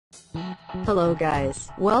Hello guys,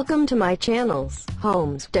 welcome to my channels,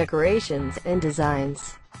 Homes, Decorations, and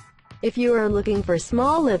Designs. If you are looking for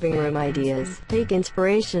small living room ideas, take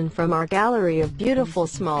inspiration from our gallery of beautiful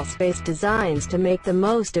small space designs to make the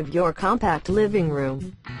most of your compact living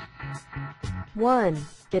room. 1.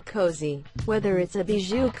 Get cozy. Whether it's a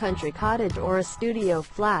bijou country cottage or a studio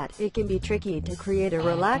flat, it can be tricky to create a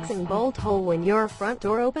relaxing bolt hole when your front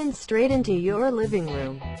door opens straight into your living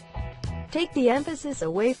room. Take the emphasis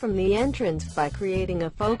away from the entrance by creating a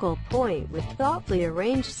focal point with thoughtfully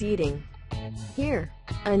arranged seating. Here,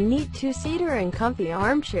 a neat two-seater and comfy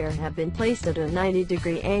armchair have been placed at a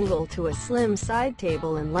 90-degree angle to a slim side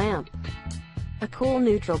table and lamp. A cool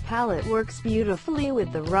neutral palette works beautifully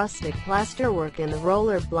with the rustic plasterwork, and the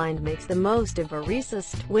roller blind makes the most of a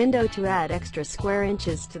recessed window to add extra square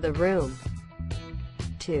inches to the room.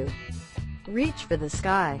 2. Reach for the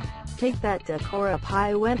sky. Take that decor up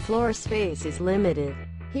high when floor space is limited.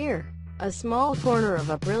 Here, a small corner of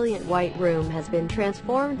a brilliant white room has been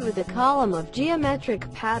transformed with a column of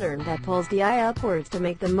geometric pattern that pulls the eye upwards to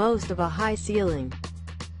make the most of a high ceiling.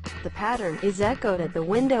 The pattern is echoed at the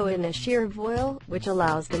window in a sheer voile, which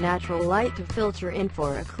allows the natural light to filter in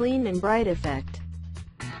for a clean and bright effect.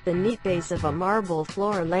 The neat base of a marble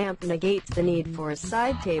floor lamp negates the need for a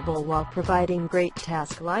side table while providing great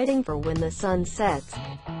task lighting for when the sun sets.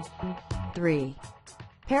 3.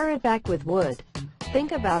 Pair it back with wood.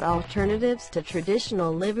 Think about alternatives to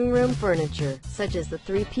traditional living room furniture, such as the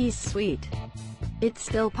three-piece suite. It's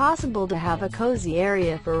still possible to have a cozy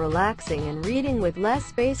area for relaxing and reading with less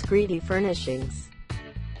space-greedy furnishings.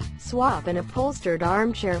 Swap an upholstered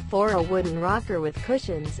armchair for a wooden rocker with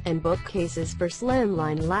cushions, and bookcases for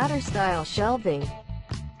slimline ladder-style shelving.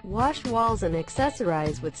 Wash walls and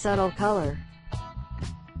accessorize with subtle color.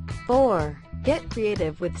 4. Get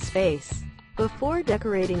creative with space. Before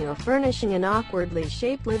decorating or furnishing an awkwardly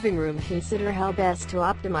shaped living room, consider how best to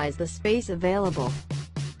optimize the space available.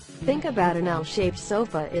 Think about an L-shaped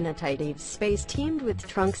sofa in a tidy space teamed with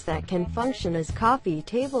trunks that can function as coffee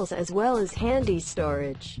tables as well as handy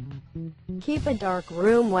storage. Keep a dark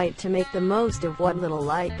room white to make the most of what little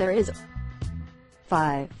light there is.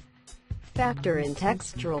 5. Factor in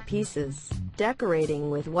textural pieces.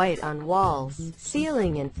 Decorating with white on walls,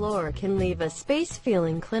 ceiling, and floor can leave a space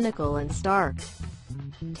feeling clinical and stark.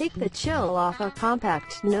 Take the chill off a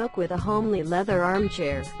compact nook with a homely leather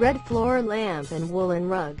armchair, red floor lamp, and woolen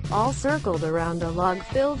rug, all circled around a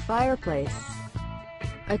log-filled fireplace.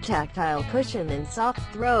 A tactile cushion and soft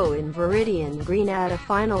throw in Viridian green add a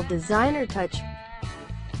final designer touch.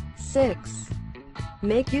 6.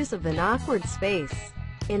 Make use of an awkward space.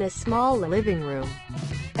 In a small living room,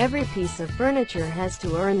 every piece of furniture has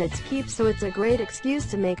to earn its keep, so it's a great excuse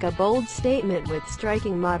to make a bold statement with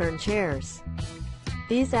striking modern chairs.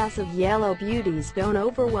 These massive yellow beauties don't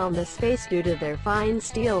overwhelm the space due to their fine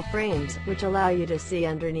steel frames, which allow you to see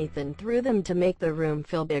underneath and through them to make the room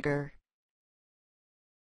feel bigger.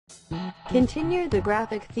 Continue the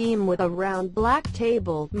graphic theme with a round black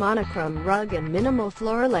table, monochrome rug, and minimal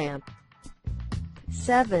floor lamp.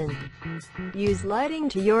 7. Use lighting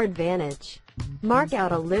to your advantage. Mark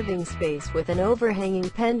out a living space with an overhanging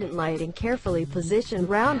pendant light and carefully positioned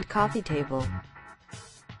round coffee table.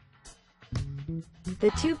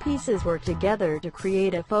 The two pieces work together to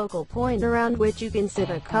create a focal point around which you can sit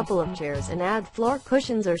a couple of chairs and add floor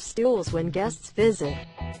cushions or stools when guests visit.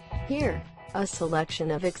 Here, a selection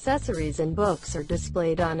of accessories and books are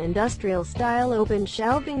displayed on industrial-style open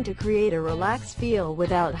shelving to create a relaxed feel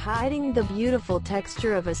without hiding the beautiful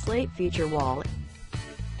texture of a slate feature wall.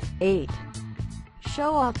 8.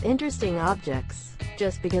 Show off interesting objects.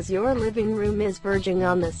 Just because your living room is verging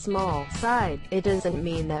on the small side, it doesn't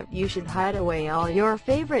mean that you should hide away all your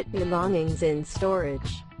favorite belongings in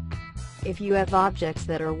storage. If you have objects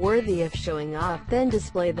that are worthy of showing off, then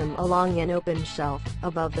display them along an open shelf,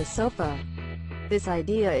 above the sofa. This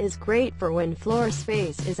idea is great for when floor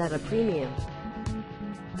space is at a premium.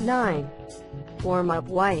 9. Warm up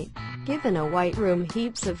white. Give a white room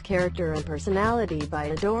heaps of character and personality by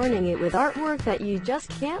adorning it with artwork that you just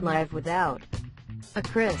can't live without. A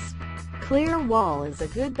crisp, clear wall is a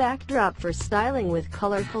good backdrop for styling with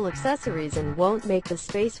colorful accessories and won't make the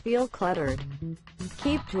space feel cluttered.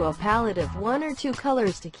 Keep to a palette of 1 or 2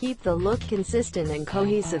 colors to keep the look consistent and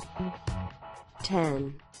cohesive.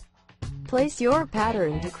 10. Place your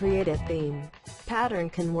pattern to create a theme. Pattern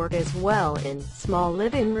can work as well in small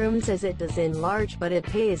living rooms as it does in large, but it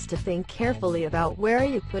pays to think carefully about where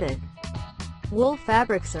you put it. Wool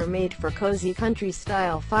fabrics are made for cozy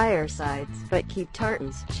country-style firesides, but keep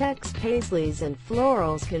tartans, checks, paisleys and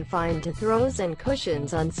florals confined to throws and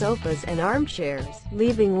cushions on sofas and armchairs,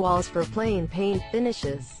 leaving walls for plain paint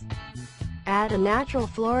finishes. Add a natural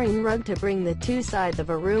flooring rug to bring the two sides of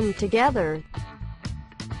a room together.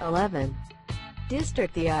 11.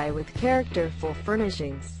 Distract the eye with characterful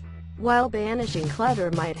furnishings. While banishing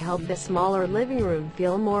clutter might help the smaller living room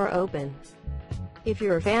feel more open, if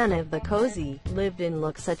you're a fan of the cozy, lived-in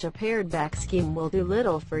look, such a pared-back scheme will do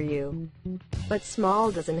little for you. But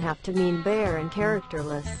small doesn't have to mean bare and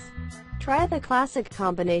characterless. Try the classic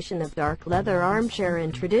combination of dark leather armchair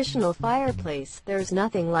and traditional fireplace. There's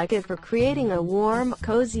nothing like it for creating a warm,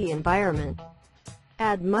 cozy environment.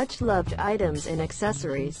 Add much-loved items and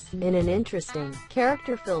accessories in an interesting,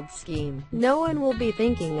 character-filled scheme. No one will be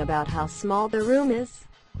thinking about how small the room is.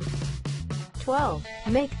 12.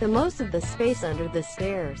 Make the most of the space under the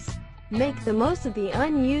stairs. Make the most of the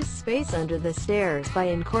unused space under the stairs by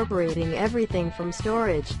incorporating everything from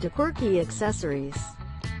storage to quirky accessories.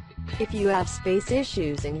 If you have space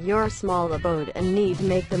issues in your small abode and need to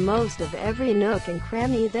make the most of every nook and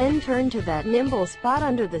cranny, then turn to that nimble spot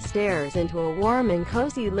under the stairs into a warm and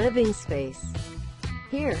cozy living space.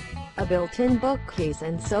 Here, a built-in bookcase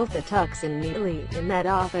and sofa tucks in neatly in that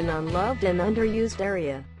often unloved and underused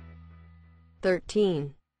area.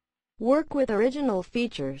 13. Work with original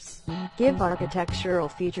features. Give architectural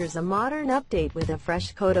features a modern update with a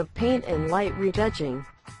fresh coat of paint and light retouching.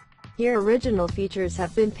 Here, original features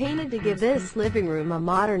have been painted to give this living room a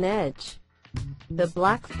modern edge. The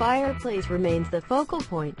black fireplace remains the focal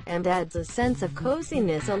point and adds a sense of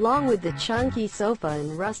coziness along with the chunky sofa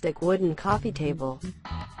and rustic wooden coffee table.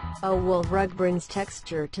 A wool rug brings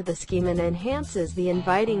texture to the scheme and enhances the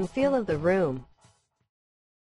inviting feel of the room.